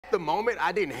the moment,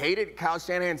 I didn't hate it. Kyle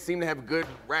Shanahan seemed to have a good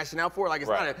rationale for it. Like,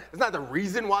 it's not the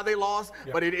reason why they lost,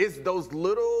 but it is those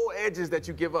little edges that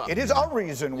you give up. It is a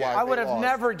reason why I would they have lost.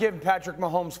 never given Patrick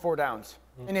Mahomes 4 downs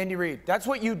in Andy Reid. That's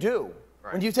what you do.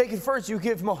 Right. When you take it first, you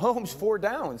give Mahomes 4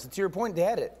 downs. To your point, they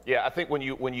had it. Yeah, I think when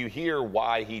you hear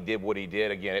why he did what he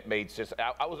did, again, it made sense.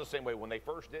 I was the same way when they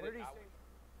first did it.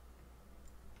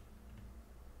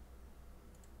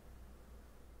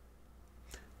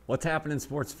 What's happening,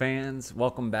 sports fans?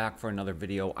 Welcome back for another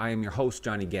video. I am your host,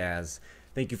 Johnny Gaz.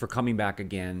 Thank you for coming back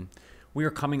again. We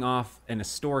are coming off an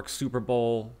historic Super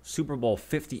Bowl, Super Bowl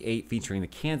 58, featuring the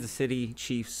Kansas City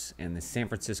Chiefs and the San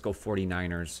Francisco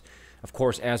 49ers. Of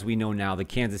course, as we know now, the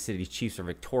Kansas City Chiefs are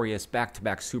victorious,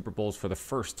 back-to-back Super Bowls for the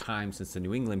first time since the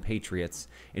New England Patriots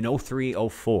in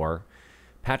 03-04.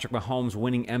 Patrick Mahomes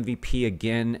winning MVP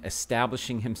again,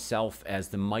 establishing himself as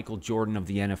the Michael Jordan of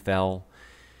the NFL.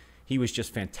 He was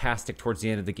just fantastic towards the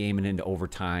end of the game and into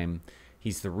overtime.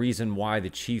 He's the reason why the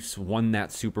Chiefs won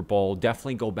that Super Bowl.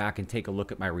 Definitely go back and take a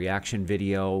look at my reaction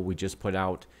video we just put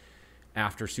out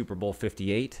after Super Bowl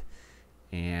 58.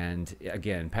 And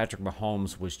again, Patrick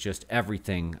Mahomes was just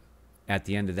everything at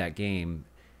the end of that game.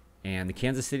 And the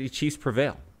Kansas City Chiefs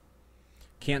prevail.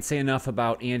 Can't say enough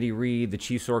about Andy Reid, the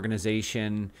Chiefs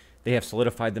organization. They have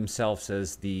solidified themselves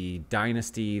as the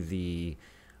dynasty,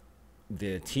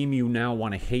 the team you now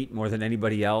want to hate more than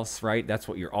anybody else, right? That's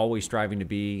what you're always striving to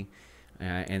be.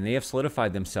 And they have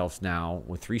solidified themselves now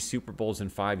with 3 Super Bowls in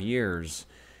 5 years.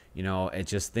 You know, it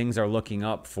just, things are looking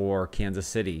up for Kansas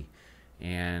City.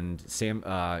 And Sam,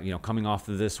 you know, coming off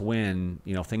of this win,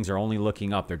 you know, things are only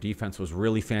looking up. Their defense was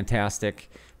really fantastic.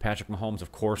 Patrick Mahomes,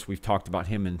 of course, we've talked about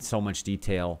him in so much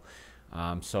detail.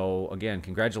 So again,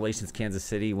 congratulations, Kansas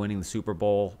City, winning the Super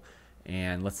Bowl.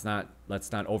 And let's not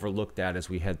overlook that as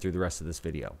we head through the rest of this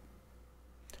video.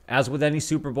 As with any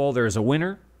Super Bowl, there is a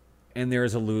winner and there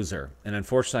is a loser. And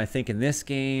unfortunately, I think in this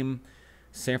game,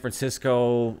 San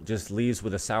Francisco just leaves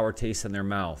with a sour taste in their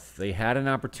mouth. They had an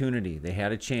opportunity. They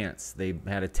had a chance. They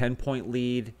had a 10-point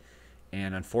lead.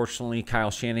 And unfortunately,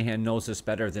 Kyle Shanahan knows this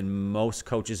better than most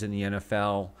coaches in the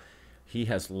NFL. He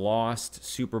has lost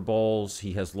Super Bowls.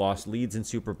 He has lost leads in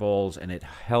Super Bowls. And it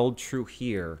held true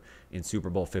here in Super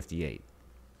Bowl 58.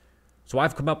 So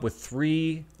I've come up with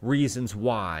 3 reasons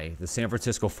why the San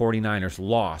Francisco 49ers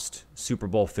lost Super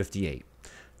Bowl 58.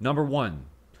 Number 1,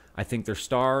 I think their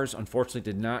stars, unfortunately,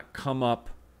 did not come up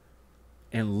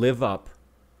and live up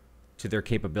to their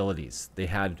capabilities. They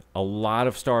had a lot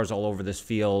of stars all over this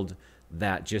field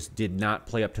that just did not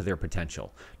play up to their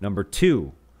potential. Number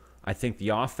 2, I think the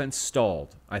offense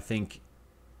stalled. I think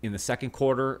in the second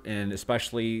quarter, and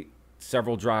especially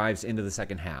several drives into the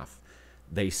second half,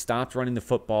 they stopped running the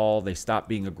football. They stopped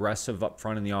being aggressive up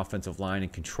front in the offensive line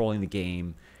and controlling the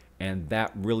game, and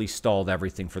that really stalled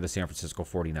everything for the San Francisco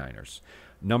 49ers.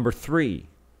 Number 3,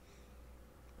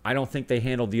 I don't think they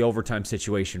handled the overtime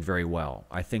situation very well.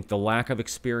 I think the lack of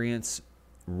experience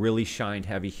really shined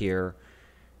heavy here.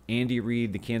 Andy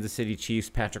Reid, the Kansas City Chiefs,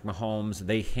 Patrick Mahomes,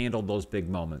 they handled those big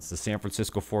moments. The San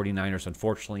Francisco 49ers,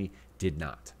 unfortunately, did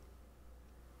not.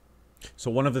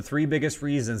 So one of the 3 biggest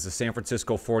reasons the San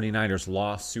Francisco 49ers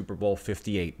lost Super Bowl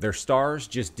 58, their stars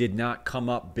just did not come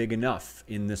up big enough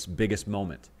in this biggest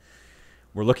moment.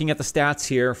 We're looking at the stats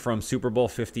here from Super Bowl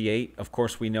 58. Of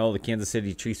course, we know the Kansas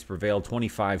City Chiefs prevailed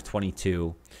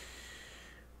 25-22.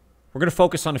 We're going to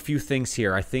focus on a few things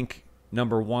here. I think,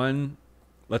 number 1,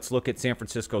 let's look at San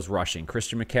Francisco's rushing.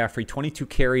 Christian McCaffrey, 22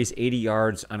 carries, 80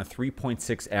 yards on a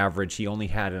 3.6 average. He only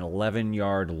had an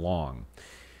 11-yard long.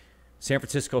 San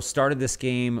Francisco started this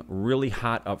game really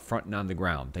hot up front and on the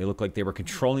ground. They looked like they were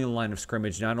controlling the line of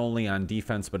scrimmage, not only on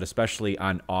defense, but especially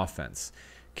on offense.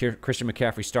 Christian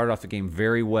McCaffrey started off the game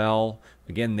very well.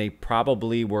 Again, they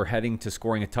probably were heading to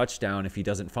scoring a touchdown if he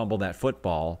doesn't fumble that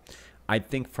football. I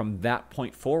think from that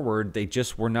point forward, they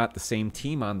just were not the same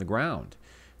team on the ground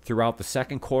throughout the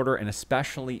second quarter and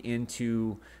especially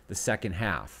into the second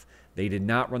half. They did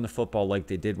not run the football like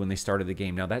they did when they started the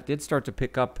game. Now, that did start to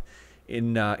pick up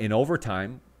in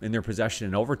overtime, in their possession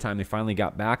in overtime. They finally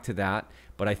got back to that,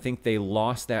 but I think they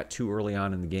lost that too early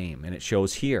on in the game, and it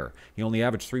shows here. He only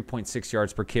averaged 3.6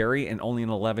 yards per carry and only an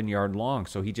 11-yard long,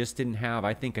 so he just didn't have,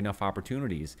 I think, enough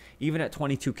opportunities. Even at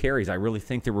 22 carries, I really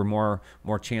think there were more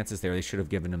chances there. They should have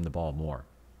given him the ball more.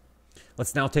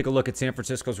 Let's now take a look at San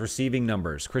Francisco's receiving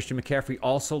numbers. Christian McCaffrey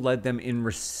also led them in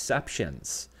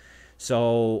receptions.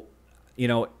 So, you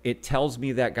know, it tells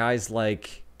me that guys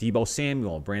like Deebo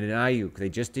Samuel, Brandon Ayuk, they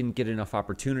just didn't get enough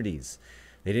opportunities.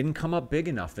 They didn't come up big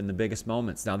enough in the biggest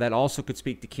moments. Now, that also could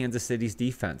speak to Kansas City's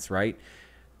defense, right?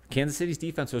 Kansas City's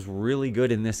defense was really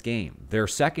good in this game. Their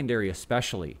secondary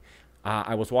especially.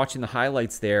 I was watching the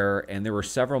highlights there, and there were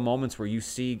several moments where you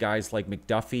see guys like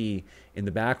McDuffie in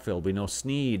the backfield. We know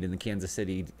Snead in the Kansas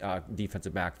City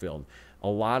defensive backfield. A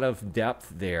lot of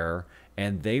depth there,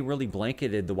 and they really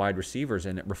blanketed the wide receivers,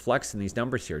 and it reflects in these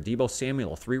numbers here. Deebo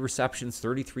Samuel, 3 receptions,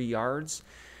 33 yards.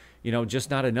 You know,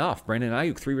 just not enough. Brandon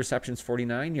Ayuk, 3 receptions,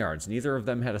 49 yards. Neither of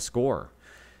them had a score.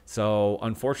 So,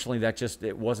 unfortunately,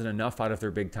 it wasn't enough out of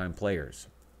their big-time players.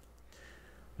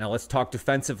 Now, let's talk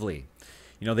defensively.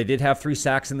 You know, they did have 3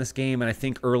 sacks in this game, and I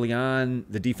think early on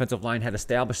the defensive line had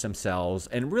established themselves.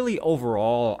 And really,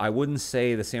 overall, I wouldn't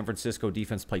say the San Francisco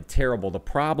defense played terrible. The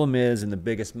problem is, in the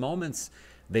biggest moments,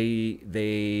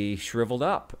 they shriveled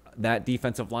up. That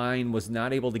defensive line was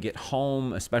not able to get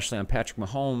home, especially on Patrick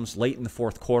Mahomes, late in the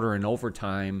fourth quarter in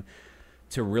overtime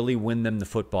to really win them the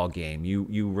football game.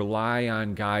 You rely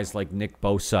on guys like Nick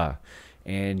Bosa,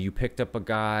 and you picked up a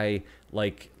guy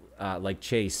like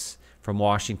Chase from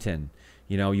Washington.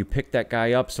 You know, you picked that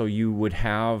guy up so you would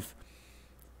have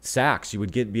sacks. You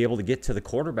would be able to get to the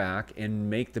quarterback and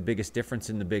make the biggest difference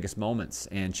in the biggest moments.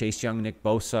 And Chase Young, Nick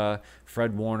Bosa,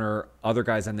 Fred Warner, other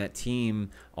guys on that team,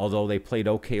 although they played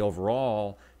okay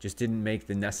overall, just didn't make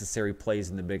the necessary plays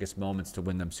in the biggest moments to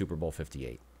win them Super Bowl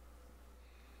 58.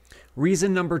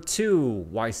 Reason number 2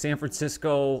 why San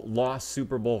Francisco lost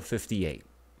Super Bowl 58.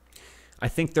 I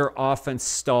think their offense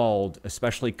stalled,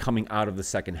 especially coming out of the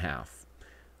second half.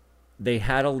 They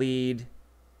had a lead.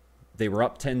 They were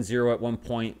up 10-0 at one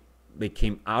point. They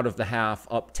came out of the half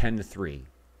up 10-3.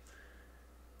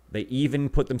 They even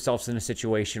put themselves in a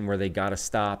situation where they got a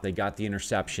stop. They got the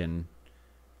interception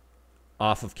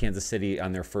off of Kansas City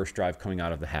on their first drive coming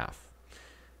out of the half.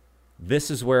 This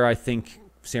is where I think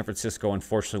San Francisco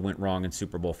unfortunately went wrong in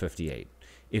Super Bowl 58.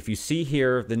 If you see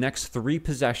here, the next 3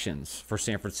 possessions for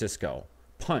San Francisco: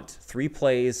 punt, 3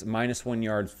 plays, -1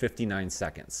 yard, 59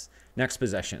 seconds. Next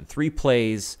possession, 3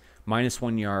 plays,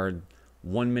 -1 yard,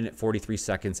 1 minute, 43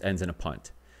 seconds, ends in a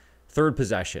punt. Third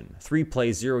possession, 3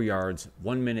 plays, 0 yards,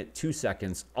 1 minute, 2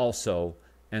 seconds, also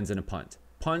ends in a punt.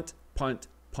 Punt, punt,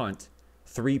 punt,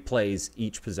 3 plays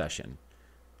each possession.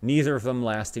 Neither of them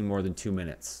lasting more than 2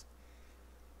 minutes.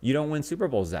 You don't win Super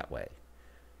Bowls that way.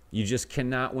 You just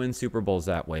cannot win Super Bowls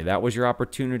that way. That was your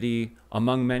opportunity,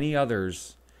 among many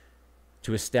others,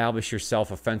 to establish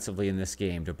yourself offensively in this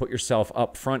game, to put yourself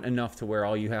up front enough to where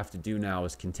all you have to do now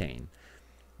is contain.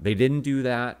 They didn't do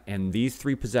that, and these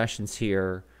 3 possessions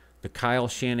here, the Kyle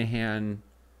Shanahan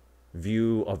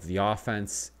view of the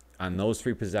offense on those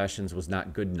 3 possessions was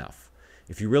not good enough.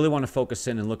 If you really want to focus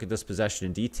in and look at this possession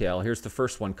in detail, here's the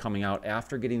first one coming out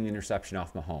after getting the interception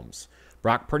off Mahomes.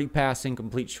 Brock Purdy pass,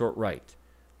 incomplete, short right.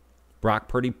 Brock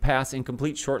Purdy pass,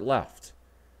 incomplete, short left.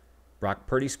 Brock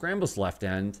Purdy scrambles left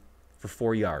end for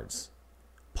 4 yards.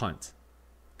 Punt.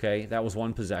 Okay, that was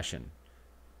one possession.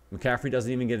 McCaffrey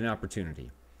doesn't even get an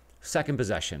opportunity. Second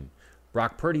possession.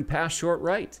 Brock Purdy pass short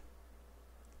right.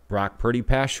 Brock Purdy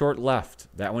pass short left.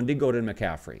 That one did go to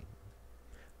McCaffrey.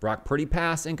 Brock Purdy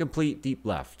pass incomplete, deep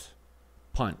left.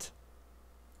 Punt.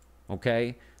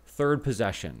 Okay, third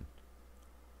possession.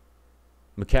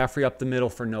 McCaffrey up the middle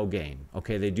for no gain.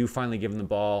 Okay, they do finally give him the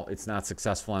ball. It's not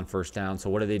successful on first down. So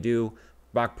what do?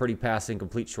 Brock Purdy pass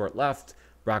incomplete, short left.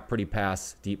 Brock Purdy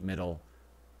pass deep middle,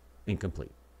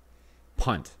 incomplete.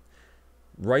 Punt.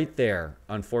 Right there,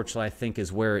 unfortunately, I think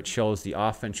is where it shows the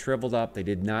offense shriveled up. They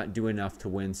did not do enough to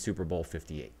win Super Bowl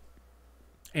 58.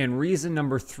 And reason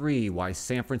number 3 why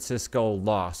San Francisco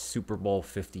lost Super Bowl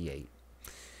 58.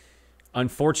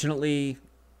 Unfortunately,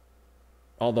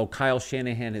 although Kyle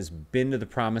Shanahan has been to the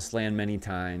promised land many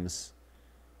times,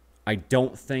 I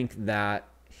don't think that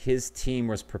his team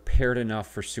was prepared enough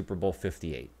for Super Bowl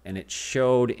 58. And it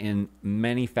showed in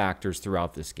many factors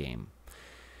throughout this game.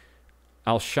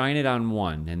 I'll shine it on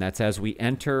one, and that's as we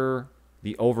enter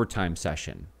the overtime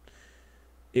session.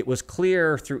 It was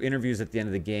clear through interviews at the end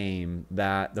of the game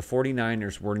that the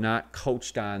 49ers were not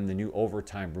coached on the new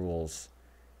overtime rules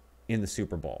in the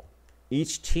Super Bowl.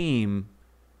 Each team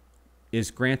is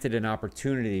granted an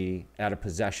opportunity at a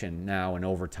possession now in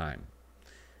overtime.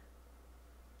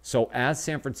 So as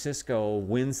San Francisco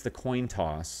wins the coin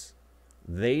toss,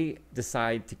 they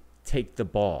decide to take the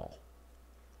ball.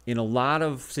 In a lot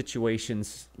of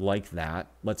situations like that,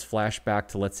 let's flash back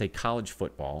to, let's say, college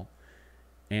football,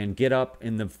 and Get Up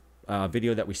in the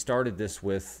video that we started this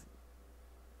with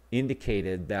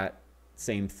indicated that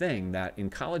same thing, that in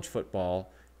college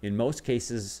football, in most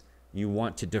cases, you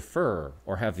want to defer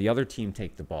or have the other team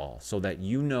take the ball so that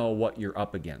you know what you're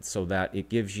up against, so that it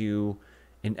gives you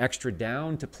an extra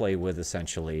down to play with,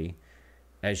 essentially,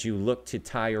 as you look to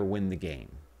tie or win the game.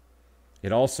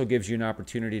 It also gives you an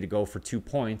opportunity to go for 2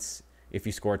 points if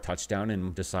you score a touchdown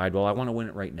and decide, well, I want to win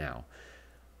it right now.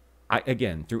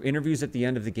 Again, through interviews at the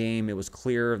end of the game, it was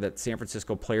clear that San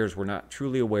Francisco players were not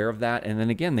truly aware of that. And then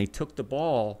again, they took the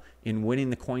ball in winning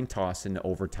the coin toss into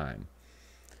overtime.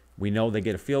 We know they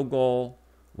get a field goal.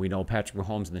 We know Patrick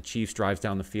Mahomes and the Chiefs drives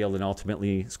down the field and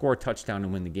ultimately score a touchdown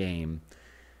and win the game.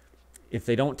 If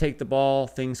they don't take the ball,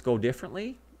 things go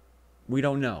differently. We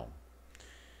don't know.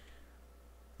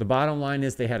 The bottom line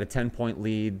is they had a 10-point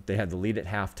lead. They had the lead at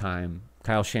halftime.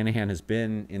 Kyle Shanahan has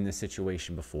been in this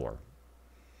situation before.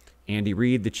 Andy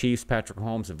Reid, the Chiefs, Patrick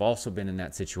Mahomes have also been in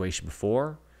that situation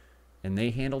before, and they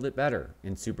handled it better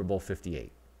in Super Bowl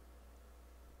 58.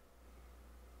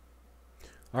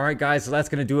 All right, guys, so that's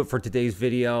going to do it for today's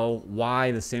video.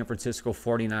 Why the San Francisco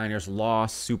 49ers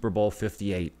lost Super Bowl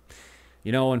 58.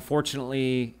 You know,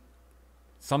 unfortunately,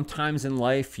 sometimes in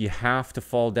life you have to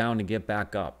fall down to get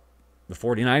back up. The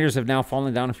 49ers have now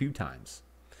fallen down a few times.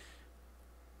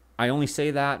 I only say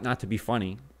that not to be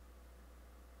funny,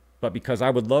 but because I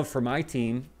would love for my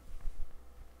team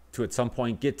to at some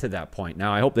point get to that point.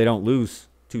 Now, I hope they don't lose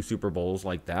 2 Super Bowls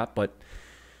like that, but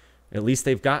at least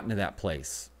they've gotten to that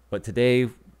place. But today,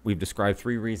 we've described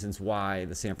 3 reasons why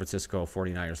the San Francisco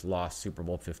 49ers lost Super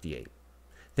Bowl 58.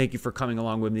 Thank you for coming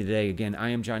along with me today. Again, I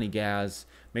am Johnny Gaz.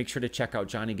 Make sure to check out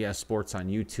Johnny Gaz Sports on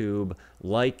YouTube.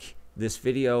 Like this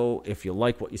video if you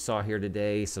like what you saw here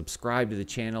today. Subscribe to the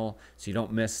channel so you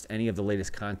don't miss any of the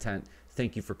latest content.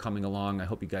 Thank you for coming along. I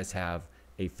hope you guys have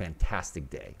a fantastic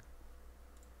day.